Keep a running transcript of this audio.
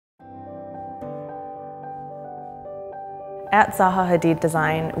At Zaha Hadid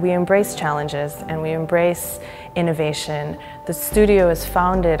Design, we embrace challenges and we embrace innovation. The studio is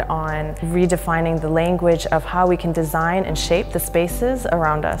founded on redefining the language of how we can design and shape the spaces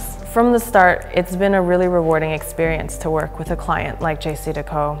around us. From the start, it's been a really rewarding experience to work with a client like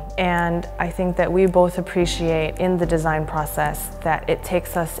JCDecaux. And I think that we both appreciate in the design process that it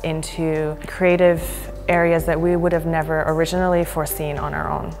takes us into creative areas that we would have never originally foreseen on our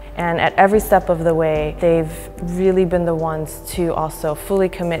own. And at every step of the way, they've really been the ones to also fully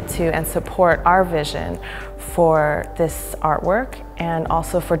commit to and support our vision for this artwork and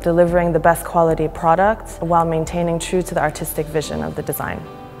also for delivering the best quality product while maintaining true to the artistic vision of the design.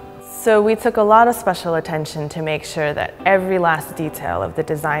 So we took a lot of special attention to make sure that every last detail of the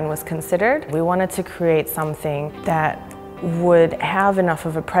design was considered. We wanted to create something that would have enough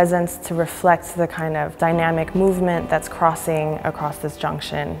of a presence to reflect the kind of dynamic movement that's crossing across this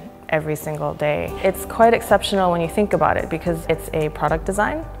junction every single day. It's quite exceptional when you think about it because it's a product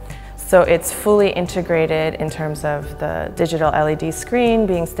design. So it's fully integrated in terms of the digital LED screen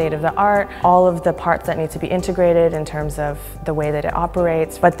being state of the art, all of the parts that need to be integrated in terms of the way that it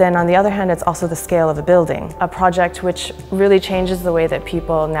operates. But then on the other hand, it's also the scale of a building, a project which really changes the way that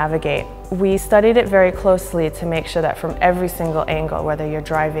people navigate. We studied it very closely to make sure that from every single angle, whether you're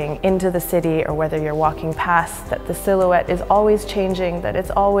driving into the city or whether you're walking past, that the silhouette is always changing, that it's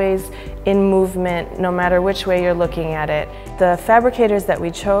always in movement, no matter which way you're looking at it. The fabricators that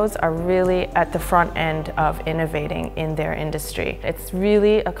we chose are really at the front end of innovating in their industry. It's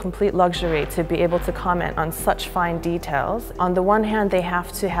really a complete luxury to be able to comment on such fine details. On the one hand, they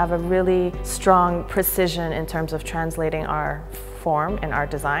have to have a really strong precision in terms of translating our form and our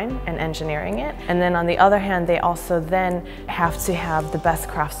design and engineering it. And then on the other hand, they also then have to have the best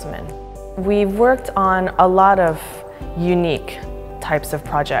craftsmen. We've worked on a lot of unique types of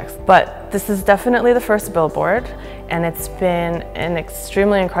projects, but this is definitely the first billboard, and it's been an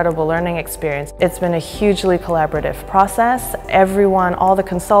extremely incredible learning experience. It's been a hugely collaborative process. Everyone, all the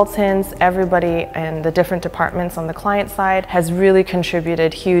consultants, everybody in the different departments on the client side has really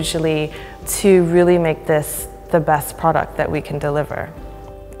contributed hugely to really make this the best product that we can deliver.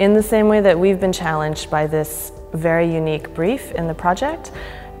 In the same way that we've been challenged by this very unique brief in the project,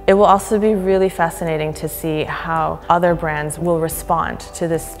 it will also be really fascinating to see how other brands will respond to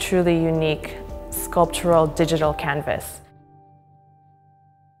this truly unique sculptural digital canvas.